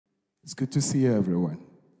It's good to see everyone.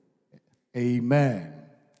 Amen.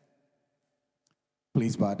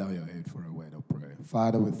 Please bow down your head for a word of prayer.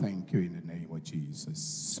 Father, we thank you in the name of Jesus.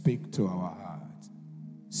 Speak to our hearts.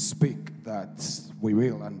 Speak that we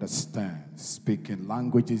will understand. Speak in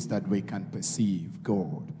languages that we can perceive,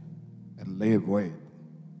 God, and live with.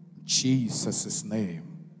 In Jesus' name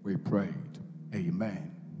we prayed.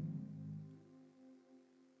 Amen.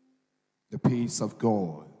 The peace of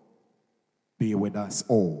God be with us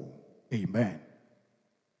all. Amen.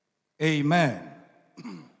 Amen.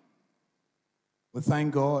 We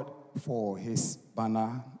thank God for his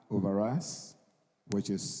banner over us, which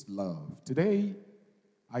is love. Today,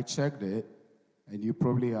 I checked it, and you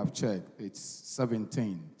probably have checked. It's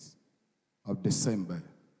 17th of December.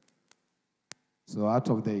 So out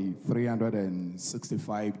of the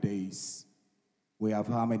 365 days, we have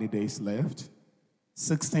how many days left?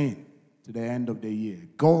 16 to the end of the year.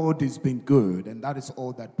 God has been good, and that is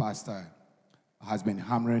all that Pastor has been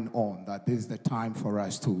hammering on, that this is the time for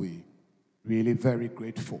us to be really very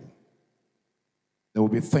grateful. There will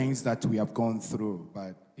be things that we have gone through,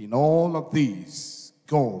 but in all of these,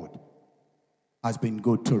 God has been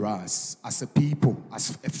good to us as a people,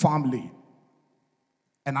 as a family,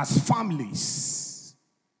 and as families,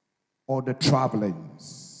 all the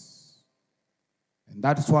travelings. And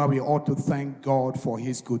that is why we ought to thank God for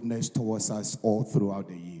his goodness towards us all throughout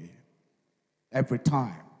the year, every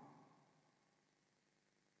time.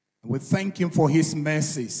 And we thank him for his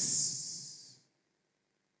mercies.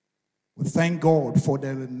 We thank God for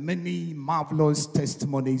the many marvelous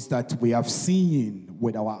testimonies that we have seen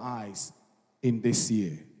with our eyes in this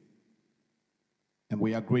year. And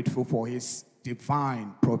we are grateful for his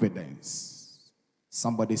divine providence.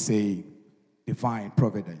 Somebody say, divine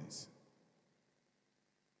providence.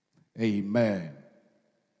 Amen.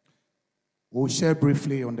 We'll share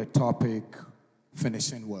briefly on the topic,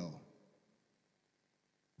 finishing well.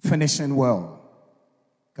 Finishing well.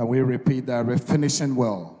 Can we repeat that? We're finishing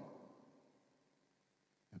well.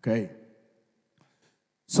 Okay.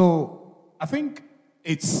 So, I think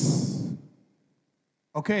it's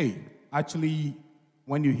okay, actually,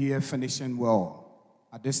 when you hear finishing well,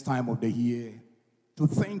 at this time of the year, to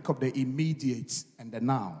think of the immediate and the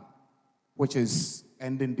now, which is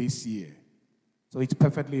ending this year. So it's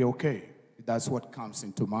perfectly okay. That's what comes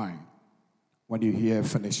into mind when you hear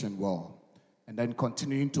finishing well. And then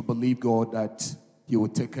continuing to believe God that he will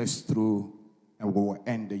take us through and we will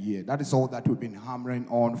end the year. That is all that we've been hammering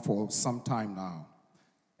on for some time now.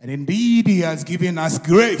 And indeed, he has given us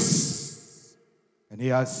grace. And he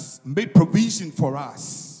has made provision for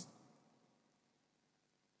us.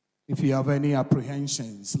 If you have any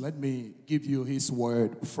apprehensions, let me give you his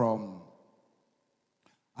word from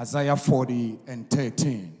Isaiah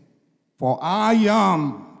 40:13. For I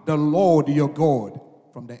am the Lord your God.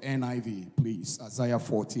 From the NIV, please. Isaiah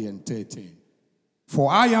 40:13. For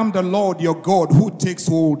I am the Lord your God who takes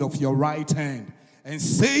hold of your right hand and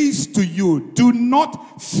says to you, do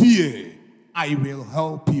not fear, I will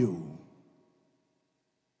help you.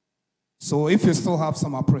 So if you still have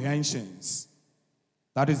some apprehensions,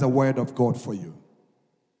 that is the word of God for you.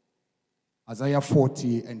 Isaiah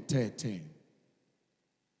 40:13.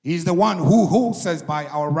 He is the one who holds us by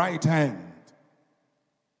our right hand.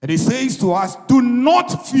 And he says to us, do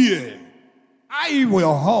not fear, I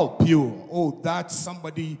will help you. Oh, that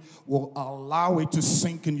somebody will allow it to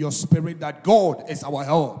sink in your spirit that God is our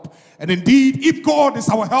help. And indeed, if God is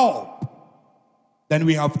our help, then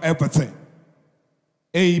we have everything.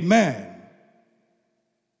 Amen.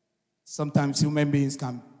 Sometimes human beings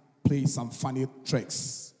can play some funny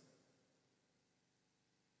tricks.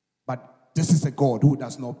 But this is a God who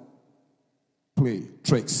does not play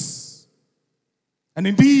tricks. And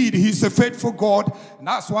indeed, he's a faithful God. And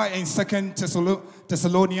that's why in 2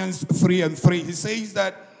 Thessalonians 3:3, he says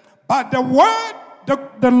that, but the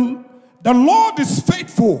Lord is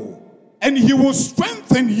faithful, and he will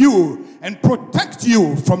strengthen you and protect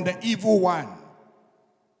you from the evil one.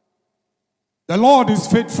 The Lord is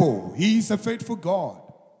faithful. He is a faithful God.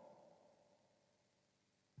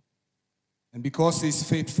 And because he's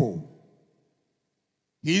faithful,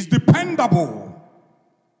 he is dependable.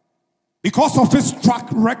 Because of his track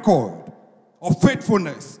record of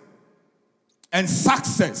faithfulness and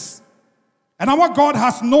success. And our God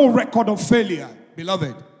has no record of failure,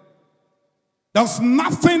 beloved. There's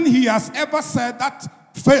nothing he has ever said that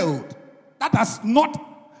failed, that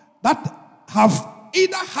have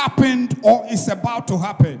either happened or is about to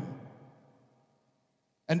happen.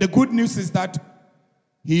 And the good news is that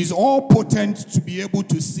he is all potent to be able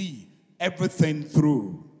to see everything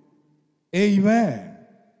through. Amen.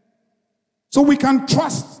 So we can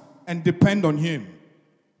trust and depend on him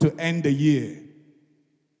to end the year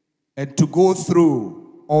and to go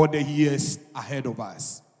through all the years ahead of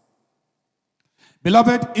us.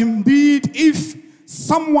 Beloved, indeed, if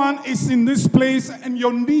someone is in this place and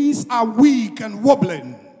your knees are weak and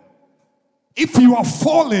wobbling, if you are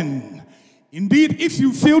falling, indeed, if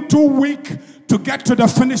you feel too weak to get to the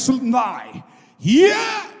finishing line,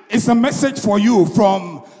 here is a message for you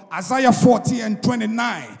from Isaiah 40 and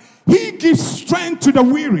 29. He gives strength to the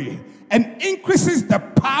weary and increases the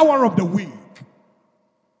power of the weak.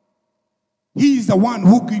 He is the one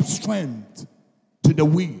who gives strength to the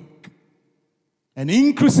weak and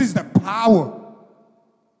increases the power.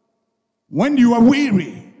 When you are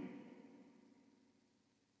weary,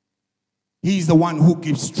 he is the one who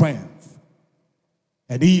gives strength.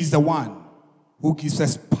 And he is the one who gives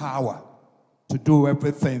us power to do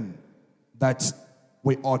everything that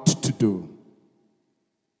we ought to do.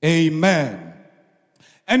 Amen.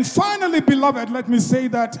 And finally, beloved, let me say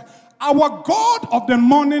that our God of the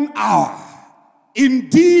morning hour,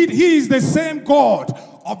 indeed, he is the same God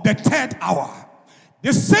of the third hour.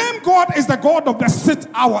 The same God is the God of the 6th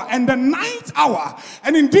hour and the 9th hour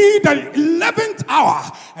and indeed the 11th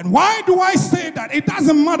hour. And why do I say that? It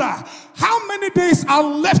doesn't matter how many days are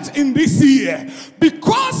left in this year,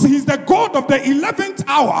 because he's the God of the 11th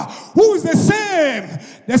hour, who is the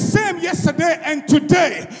same yesterday and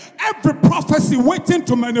today. Every prophecy waiting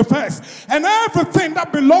to manifest and everything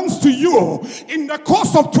that belongs to you in the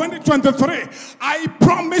course of 2023, I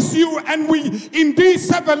promise you, and we indeed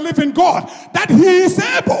serve a living God, that he is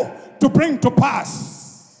able to bring to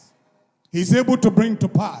pass. He's able to bring to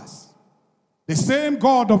pass. The same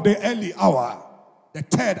God of the early hour, the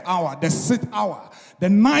 3rd hour, the 6th hour, the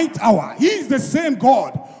 9th hour. He is the same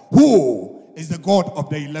God who is the God of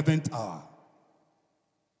the 11th hour.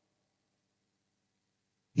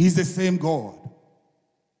 He's the same God.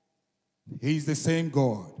 He's the same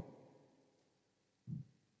God.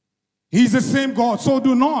 He's the same God. So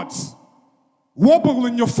do not wobble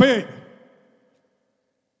in your faith.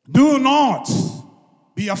 Do not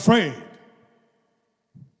be afraid.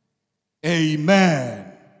 Amen.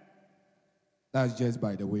 That's just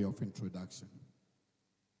by the way of introduction.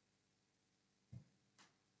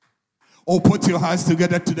 Oh, put your hands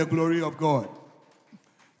together to the glory of God.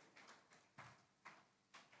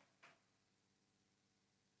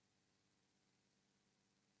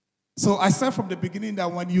 So I said from the beginning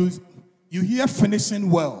that when you hear finishing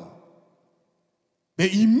well, the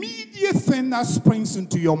immediate thing that springs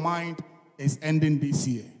into your mind is ending this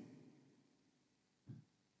year.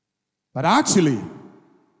 But actually,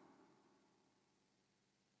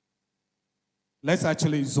 let's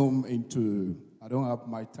actually zoom into, I don't have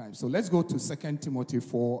my time. So let's go to 2 Timothy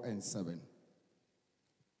 4 and 7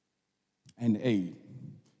 and 8.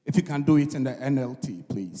 If you can do it in the NLT,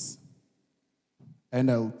 please.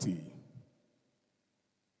 NLT.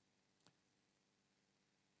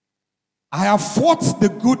 I have fought the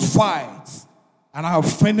good fight, and I have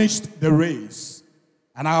finished the race,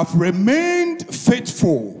 and I have remained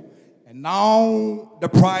faithful. And now the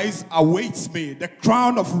prize awaits me, the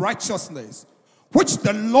crown of righteousness, which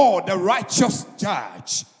the Lord, the righteous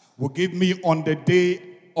judge, will give me on the day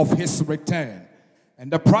of his return.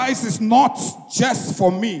 And the prize is not just for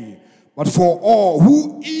me, but for all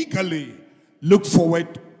who eagerly look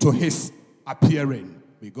forward to his appearing.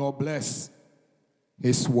 May God bless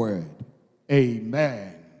his word.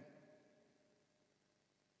 Amen.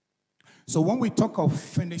 So when we talk of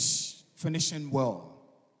finishing well,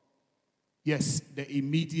 yes, the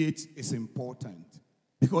immediate is important,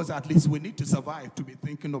 because at least we need to survive to be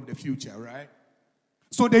thinking of the future, right?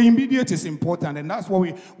 So the immediate is important, and that's what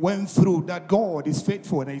we went through, that God is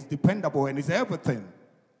faithful and is dependable and is everything.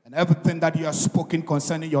 And everything that you have spoken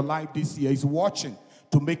concerning your life this year is watching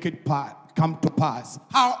to make it come to pass.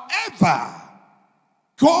 However,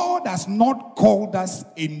 God has not called us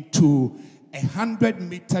into a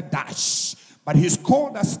 100-meter dash, but he's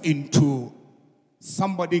called us into,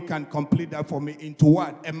 somebody can complete that for me, into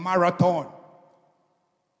what? A marathon.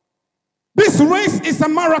 This race is a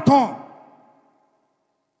marathon.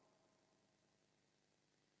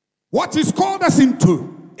 What he's called us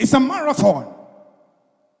into is a marathon.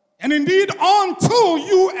 And indeed, until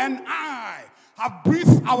you and I have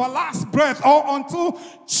breathed our last breath, or until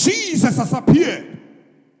Jesus has appeared,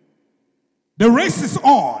 the race is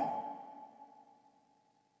on.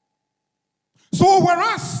 So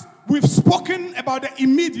whereas we've spoken about the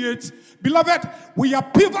immediate, beloved, we are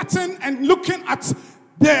pivoting and looking at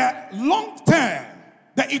the long term,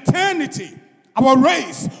 the eternity, our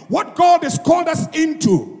race, what God has called us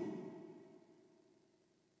into.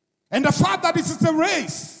 And the fact that this is a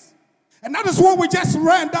race, And that is what we just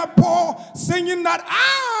read, that Paul saying that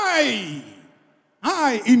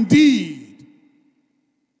I indeed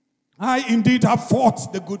have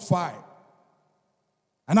fought the good fight.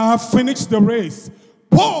 And I have finished the race.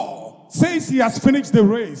 Paul says he has finished the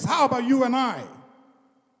race. How about you and I?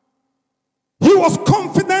 He was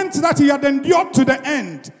confident that he had endured to the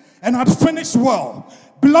end and had finished well.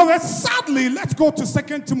 Beloved, sadly, let's go to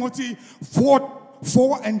 2 Timothy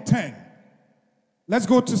 4 and 10. Let's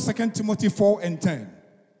go to 2 Timothy 4 and 10.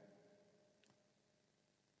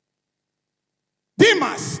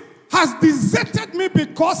 Demas has deserted me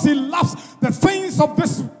because he loves the things of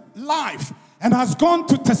this life and has gone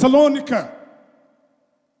to Thessalonica.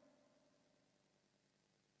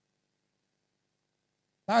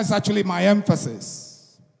 That is actually my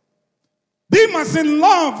emphasis. Demas, in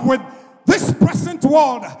love with this present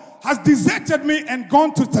world, has deserted me and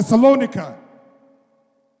gone to Thessalonica.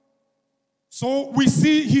 So we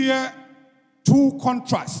see here two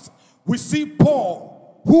contrasts. We see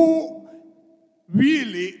Paul, who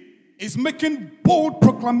really is making bold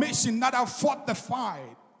proclamation that I've fought the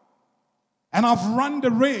fight and I've run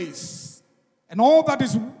the race, and all that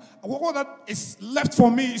is left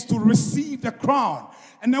for me is to receive the crown.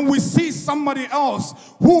 And then we see somebody else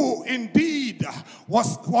who indeed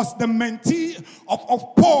was the mentee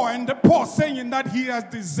of Paul, and Paul saying that he has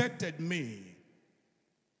deserted me.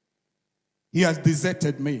 He has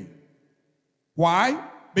deserted me. Why?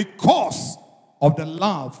 Because of the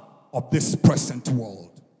love of this present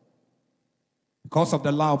world. Because of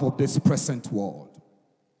the love of this present world.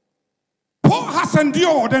 Paul has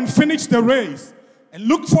endured and finished the race and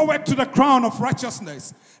looked forward to the crown of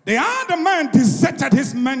righteousness. The other man deserted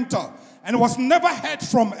his mentor and was never heard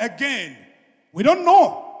from again. We don't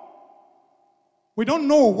know. We don't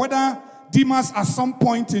know whether Demas at some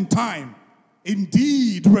point in time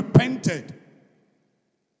indeed repented.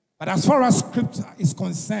 But as far as scripture is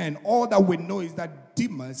concerned, all that we know is that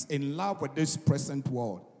Demas, in love with this present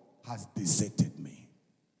world, has deserted me.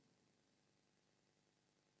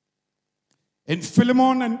 In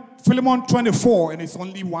Philemon 24, and it's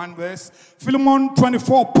only one verse, Philemon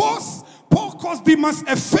 24, Paul calls Demas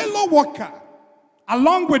a fellow worker,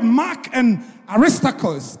 along with Mark and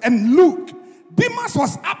Aristarchus and Luke. Demas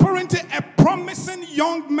was apparently a promising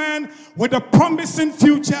young man with a promising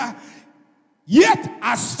future, yet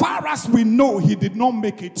as far as we know, he did not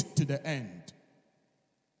make it to the end.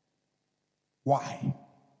 Why?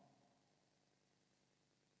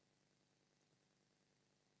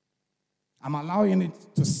 I'm allowing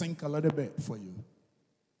it to sink a little bit for you.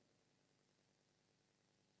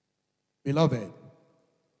 Beloved,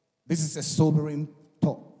 this is a sobering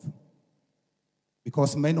thought,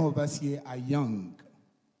 because many of us here are young,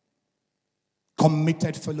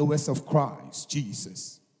 committed followers of Christ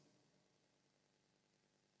Jesus.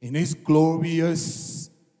 In his glorious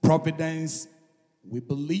providence, we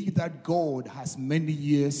believe that God has many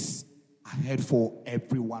years ahead for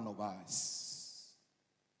every one of us.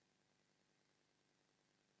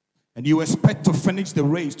 And you expect to finish the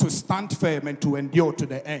race, to stand firm and to endure to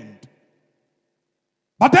the end.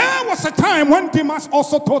 But there was a time when Demas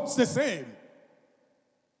also thought the same.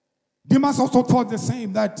 Demas also thought the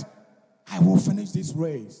same, that I will finish this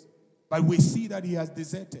race. But we see that he has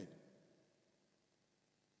deserted.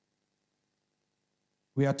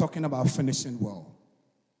 We are talking about finishing well.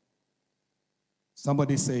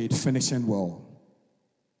 Somebody said finishing well.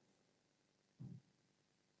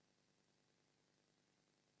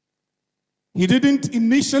 He didn't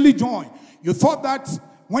initially join. You thought that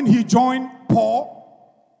when he joined Paul,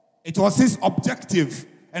 it was his objective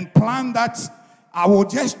and plan that I will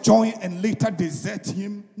just join and later desert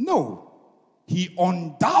him. No. He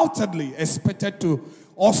undoubtedly expected to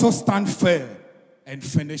also stand firm and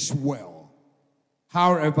finish well.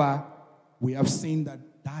 However, we have seen that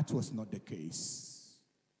that was not the case.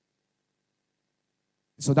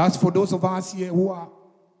 So that's for those of us here who are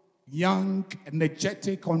young,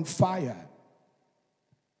 energetic, on fire.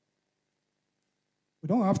 We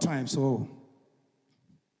don't have time,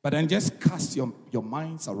 but then just cast your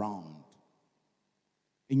minds around.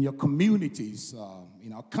 In your communities,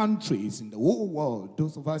 in our countries, in the whole world,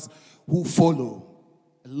 those of us who follow,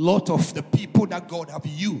 a lot of the people that God have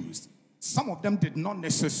used, some of them did not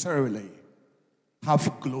necessarily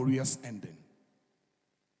have glorious ending.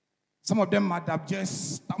 Some of them might have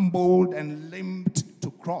just stumbled and limped to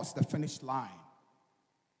cross the finish line.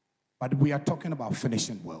 But we are talking about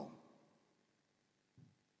finishing well.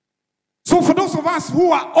 So for those of us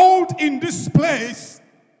who are old in this place,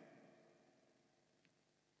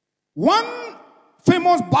 one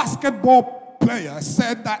famous basketball player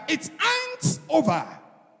said that it ain't over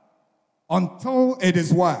until it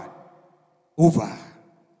is what? over.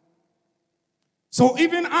 So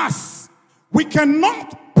even us, we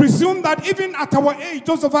cannot presume that even at our age,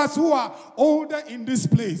 those of us who are older in this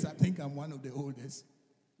place, I think I'm one of the oldest.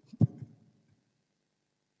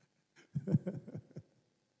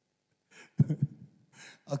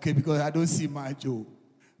 Okay, because I don't see my Joe.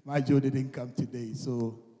 My Joe didn't come today,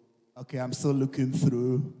 so okay, I'm still looking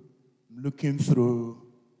through.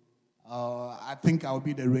 I think I'll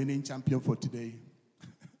be the reigning champion for today.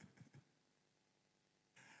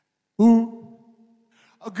 Who?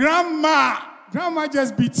 Oh, Grandma. Grandma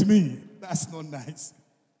just beat me. That's not nice.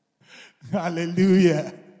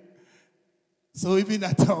 Hallelujah. So even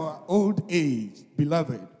at our old age,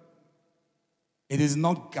 beloved, it is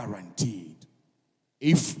not guaranteed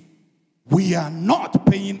if we are not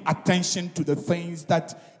paying attention to the things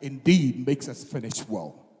that indeed makes us finish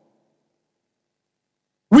well.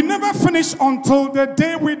 We never finish until the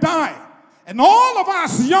day we die. And all of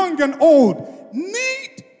us, young and old,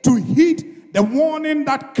 need to heed the warning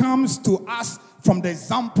that comes to us from the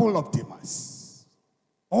example of Demas.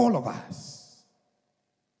 All of us.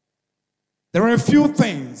 There are a few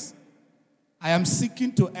things I am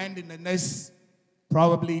seeking to end in the next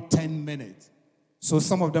probably 10 minutes. So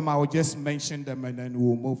some of them I will just mention them and then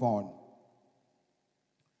we'll move on.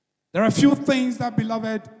 There are a few things that,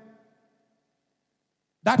 beloved,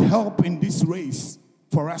 that help in this race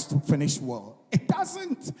for us to finish well. It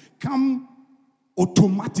doesn't come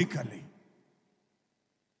automatically.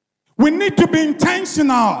 We need to be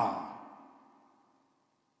intentional.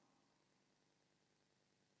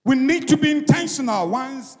 We need to be intentional.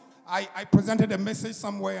 Once I presented a message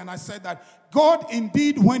somewhere and I said that God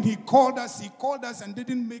indeed, when he called us and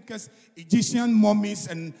didn't make us Egyptian mummies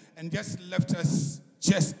and just left us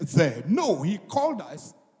just there. No, he called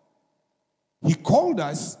us. He called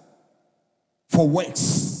us for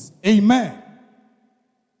works. Amen.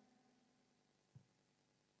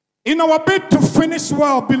 In our bid to finish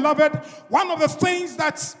well, beloved, one of the things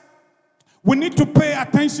that we need to pay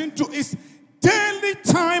attention to is daily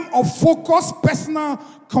time of focused personal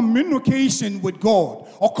communication with God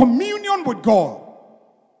or communion with God.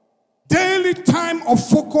 Daily time of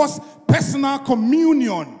focused personal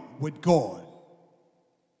communion with God.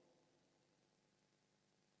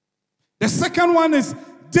 The second one is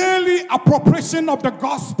daily appropriation of the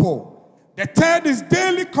gospel. The third is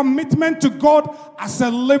daily commitment to God as a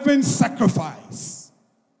living sacrifice.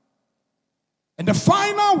 And the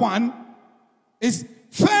final one is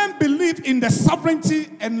firm belief in the sovereignty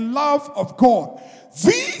and love of God.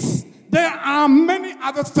 There are many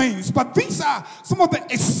other things, but these are some of the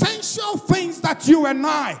essential things that you and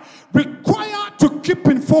I require to keep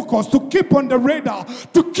in focus, to keep on the radar,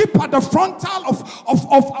 to keep at the frontal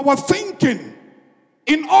of our thinking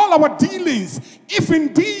in all our dealings, if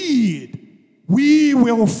indeed we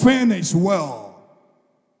will finish well.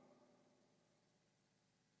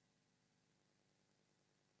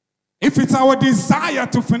 If it's our desire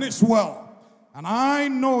to finish well, and I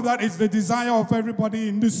know that it's the desire of everybody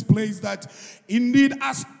in this place that indeed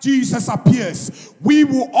as Jesus appears, we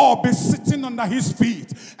will all be sitting under his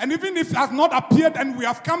feet. And even if he has not appeared and we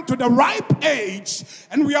have come to the ripe age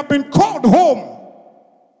and we have been called home,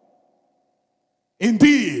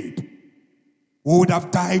 indeed, we would have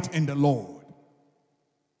died in the Lord.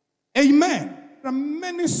 Amen. There are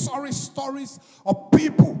many sorry stories of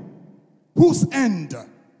people whose end.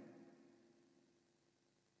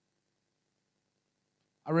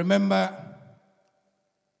 I remember,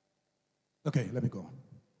 okay, let me go.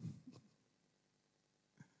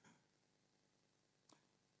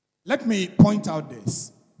 Let me point out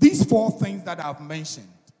this. These four things that I've mentioned,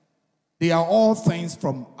 they are all things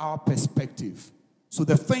from our perspective. So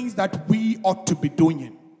the things that we ought to be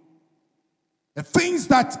doing. The things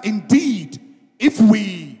that indeed, if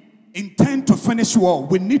we intend to finish well,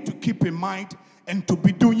 we need to keep in mind and to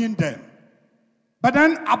be doing them. But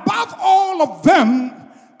then above all of them,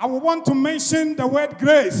 I would want to mention the word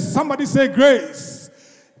grace. Somebody say grace.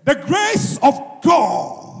 The grace of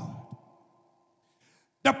God.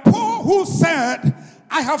 The Paul who said,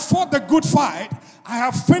 I have fought the good fight, I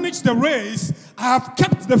have finished the race, I have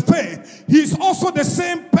kept the faith. He is also the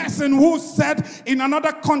same person who said in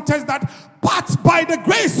another context that, but by the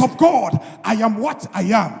grace of God, I am what I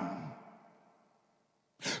am.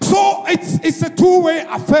 So it's a two-way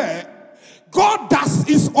affair. God does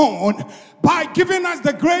his own by giving us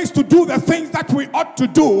the grace to do the things that we ought to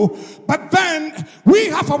do, but then we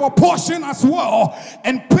have our portion as well,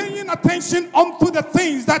 and paying attention onto the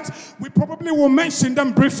things that we probably will mention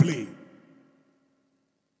them briefly.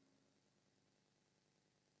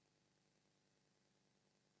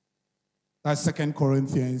 That's 2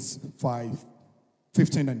 Corinthians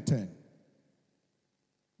 5:15 and 10.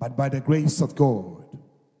 but by the grace of God,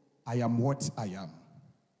 I am what I am.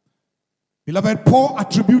 Beloved, Paul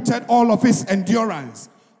attributed all of his endurance,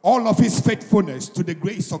 all of his faithfulness to the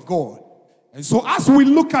grace of God. And so as we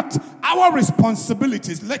look at our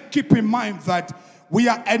responsibilities, let's keep in mind that we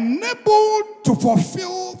are enabled to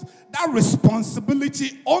fulfill that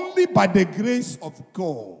responsibility only by the grace of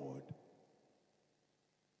God.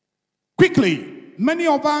 Quickly, many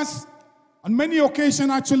of us, on many occasions,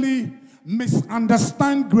 actually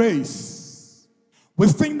misunderstand grace. We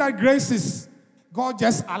think that grace is God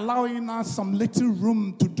just allowing us some little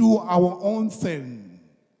room to do our own thing.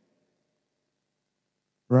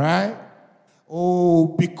 Right? Oh,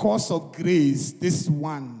 because of grace, this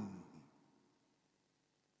one.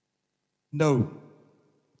 No.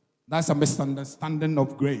 That's a misunderstanding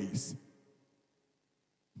of grace.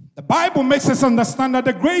 The Bible makes us understand that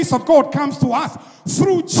the grace of God comes to us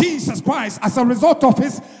through Jesus Christ as a result of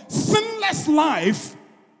his sinless life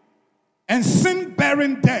and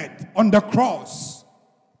sin-bearing death on the cross.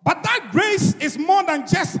 But that grace is more than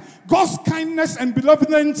just God's kindness and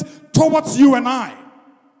benevolence towards you and I.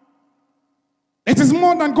 It is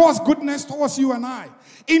more than God's goodness towards you and I.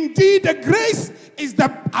 Indeed, the grace is the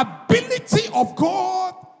ability of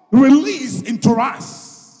God released into us.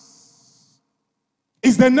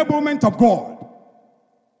 It's the enablement of God.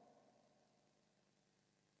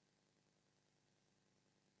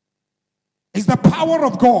 It's the power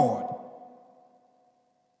of God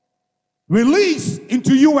released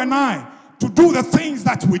into you and I to do the things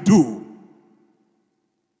that we do.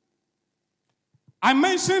 I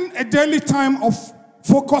mentioned a daily time of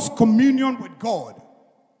focused communion with God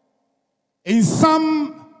in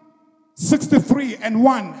Psalm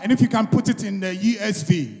 63:1, and if you can put it in the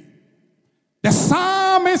ESV. The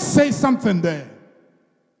psalmist says something there.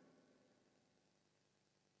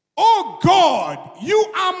 Oh God,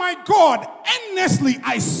 you are my God. Earnestly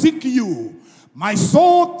I seek you. My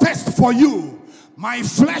soul thirsts for you. My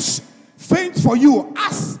flesh faints for you,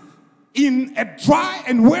 as in a dry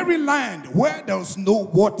and weary land where there's no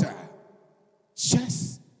water.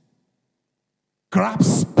 Just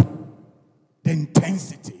grasp the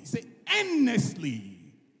intensity. Say,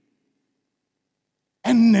 earnestly.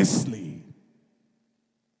 Earnestly.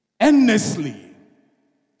 Earnestly.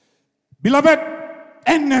 Beloved,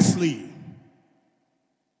 earnestly.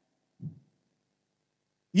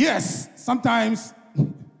 Yes, sometimes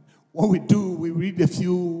what we do, we read a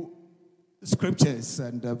few scriptures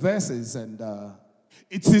and verses, and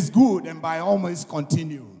it is good, and by all means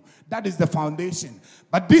continue. That is the foundation.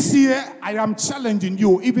 But this year, I am challenging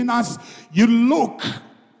you, even as you look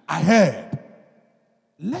ahead,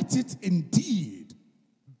 let it indeed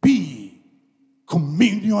be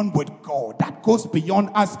communion with God. That goes beyond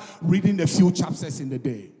us reading a few chapters in the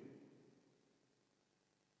day.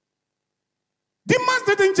 Demas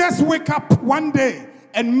didn't just wake up one day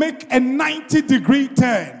and make a 90-degree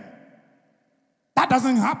turn. That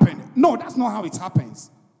doesn't happen. No, that's not how it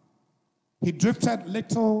happens. He drifted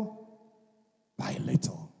little by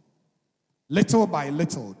little,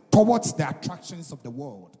 towards the attractions of the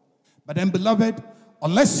world. But then, beloved,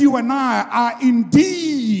 unless you and I are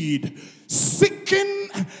indeed seeking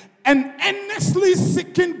and earnestly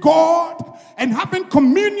seeking God and having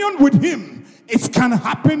communion with him, it can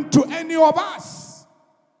happen to any of us.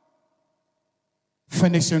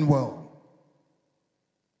 Finishing well.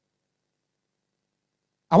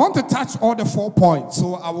 I want to touch all the 4 points,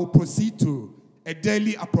 so I will proceed to a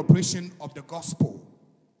daily appropriation of the gospel.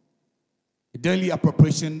 A daily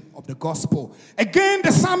appropriation of the gospel. Again,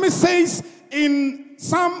 the psalmist says in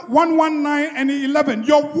Psalm 119:11,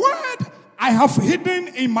 your word I have hidden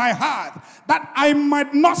in my heart, that I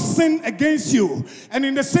might not sin against you. And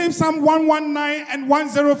in the same Psalm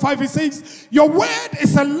 119:105, it says, your word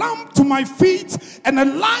is a lamp to my feet and a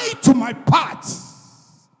light to my path.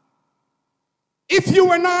 If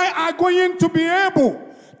you and I are going to be able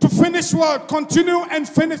to finish well, continue and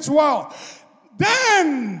finish well,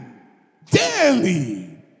 then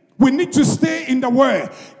daily we need to stay in the word.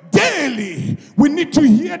 Daily we need to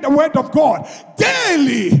hear the word of God.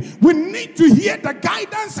 Daily we need to hear the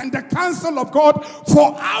guidance and the counsel of God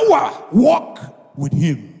for our walk with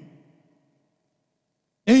him.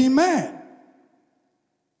 Amen.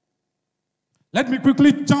 Let me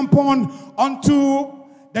quickly jump onto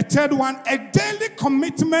the third one, a daily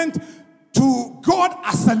commitment to God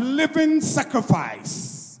as a living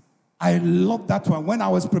sacrifice. I love that one. When I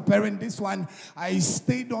was preparing this one, I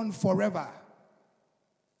stayed on forever.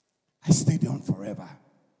 I stayed on forever.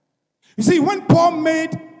 You see, when Paul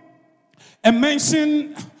made a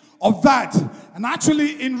mention of that, and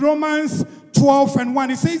actually in Romans 12 and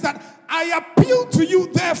 1, it says that, I appeal to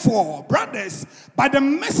you, therefore, brothers, by the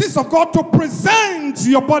mercies of God, to present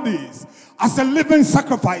your bodies as a living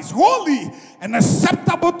sacrifice, holy and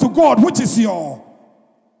acceptable to God, which is your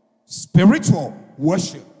spiritual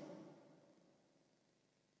worship.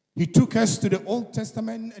 He took us to the Old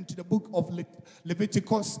Testament and to the book of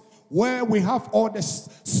Leviticus, where we have all the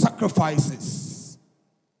sacrifices.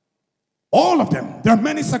 All of them. There are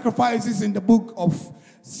many sacrifices in the book of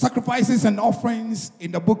sacrifices and offerings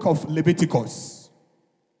in the book of Leviticus.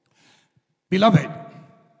 Beloved,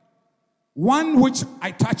 one which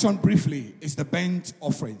I touch on briefly is the burnt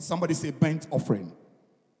offering. Somebody say burnt offering.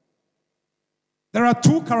 There are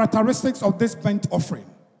two characteristics of this burnt offering.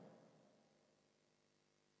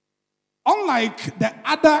 Unlike the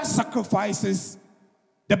other sacrifices,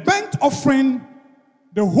 the burnt offering,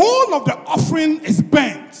 the whole of the offering is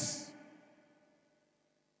burnt.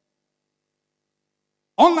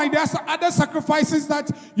 Unlike the other sacrifices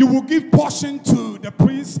that you will give portion to the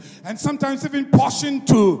priest and sometimes even portion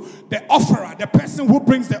to the offerer, the person who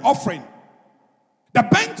brings the offering. The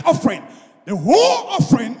burnt offering, the whole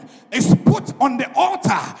offering is put on the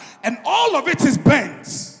altar and all of it is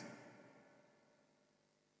burnt.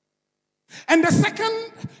 And the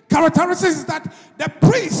second characteristic is that the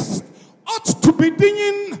priest ought to be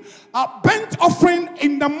doing a burnt offering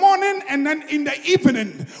in the morning and then in the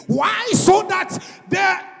evening. Why? So that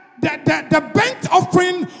the burnt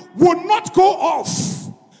offering will not go off.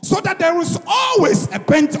 So that there is always a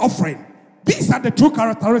burnt offering. These are the two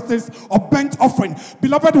characteristics of burnt offering.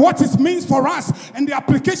 Beloved, what it means for us and the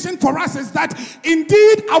application for us is that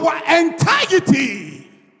indeed our entirety,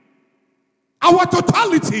 our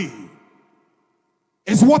totality,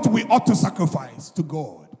 is what we ought to sacrifice to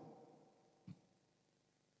God.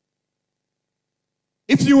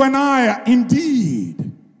 If you and I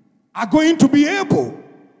indeed are going to be able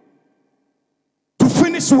to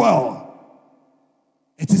finish well,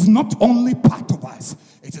 it is not only part of us,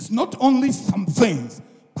 it is not only some things,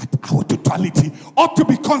 but our totality ought to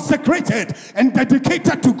be consecrated and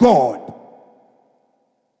dedicated to God.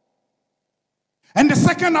 And the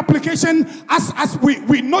second application, as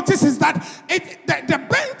we notice, is that the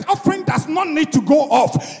burnt offering does not need to go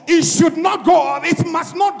off. It should not go off. It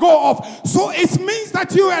must not go off. So it means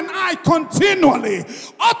that you and I continually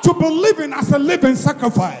ought to be living as a living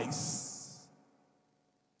sacrifice.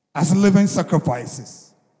 As living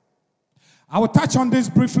sacrifices. I will touch on this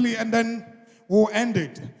briefly and then we'll end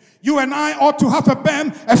it. You and I ought to have a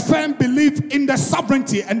firm belief in the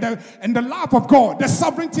sovereignty and the love of God. The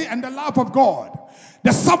sovereignty and the love of God.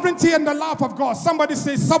 The sovereignty and the love of God. Somebody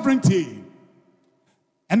say sovereignty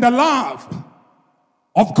and the love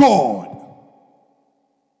of God.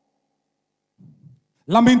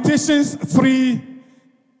 Lamentations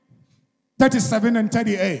 3:37 and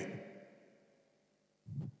 38.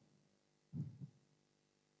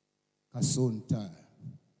 Kasunta.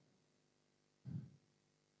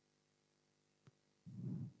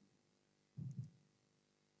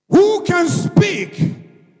 Who can speak?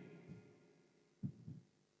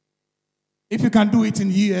 If you can do it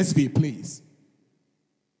in ESV, please.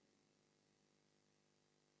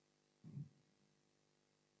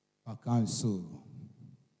 Akanso.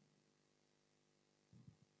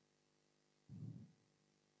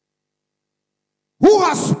 Who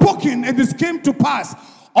has spoken and it came to pass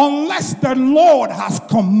unless the Lord has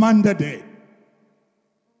commanded it?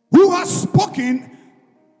 Who has spoken?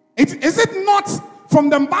 Is it not from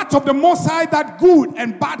the mouth of the Most High that good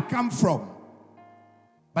and bad come from?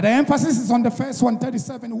 But the emphasis is on the first one,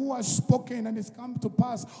 37. Who has spoken and it's come to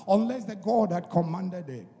pass unless the God had commanded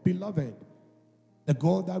it? Beloved, the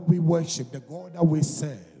God that we worship, the God that we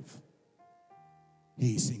serve,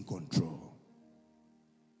 He is in control.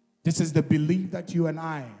 This is the belief that you and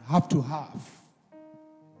I have to have.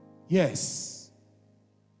 Yes.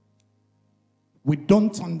 We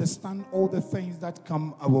don't understand all the things that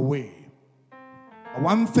come our way.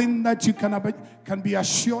 One thing that you can be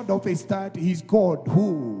assured of is that He's God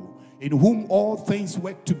in whom all things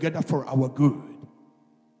work together for our good.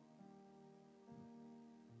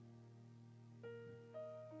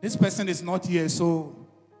 This person is not here, so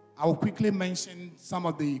I'll quickly mention some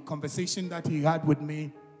of the conversation that he had with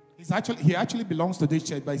me. He actually belongs to this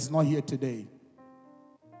church, but he's not here today.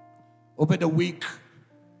 Over the week,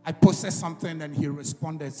 I posted something and he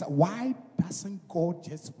responded. So why doesn't God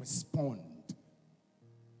just respond?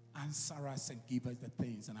 Answer us and give us the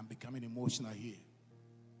things. And I'm becoming emotional here.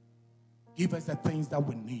 Give us the things that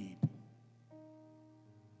we need.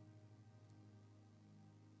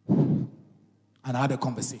 And I had a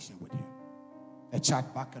conversation with him. A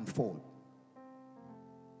chat back and forth.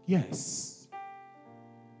 Yes.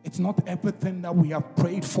 It's not everything that we have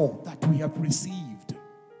prayed for that we have received.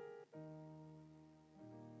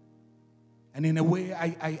 And in a way,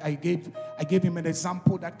 I gave him an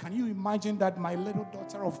example that, can you imagine that my little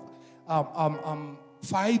daughter of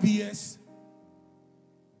 5 years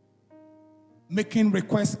making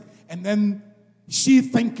requests, and then she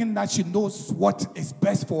thinking that she knows what is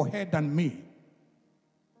best for her than me?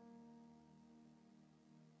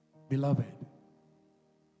 Beloved,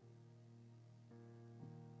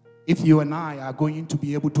 if you and I are going to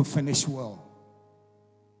be able to finish well,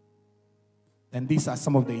 then these are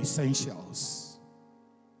some of the essentials.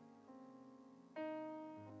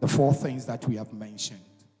 The 4 things that we have mentioned.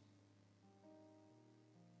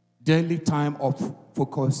 Daily time of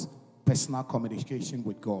focus, personal communication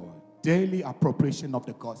with God. Daily appropriation of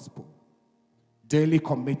the gospel. Daily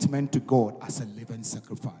commitment to God as a living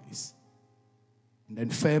sacrifice. And then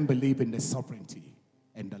firm belief in the sovereignty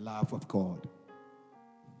and the love of God.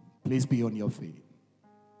 Please be on your feet.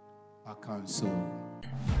 Our counsel.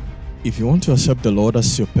 If you want to accept the Lord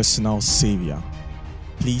as your personal Savior,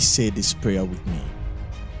 please say this prayer with me.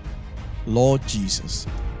 Lord Jesus,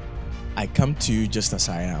 I come to you just as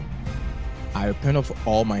I am. I repent of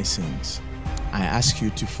all my sins. I ask you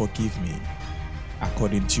to forgive me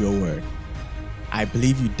according to your word. I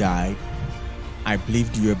believe you died. I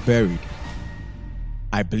believe you were buried.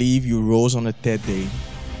 I believe you rose on the 3rd day.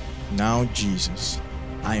 Now, Jesus,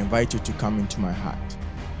 I invite you to come into my heart.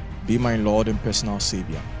 Be my Lord and personal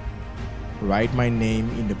Savior. Write my name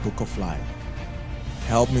in the book of life.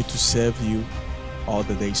 Help me to serve you all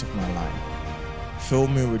the days of my life. Fill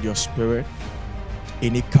me with your spirit.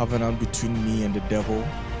 Any covenant between me and the devil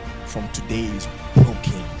from today is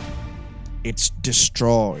broken. It's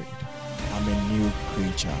destroyed. I'm a new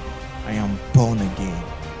creature. I am born again.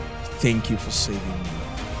 Thank you for saving me.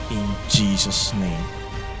 In Jesus' name.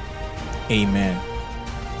 Amen.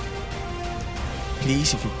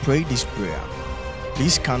 Please, if you pray this prayer,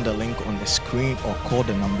 please scan the link on the screen or call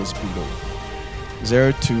the numbers below.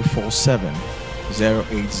 0247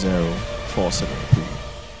 080 473.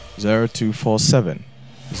 0247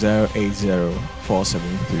 080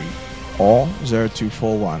 473 or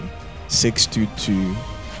 0241 622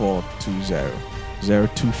 420.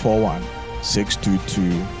 0241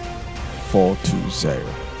 622 420.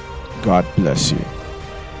 God bless you.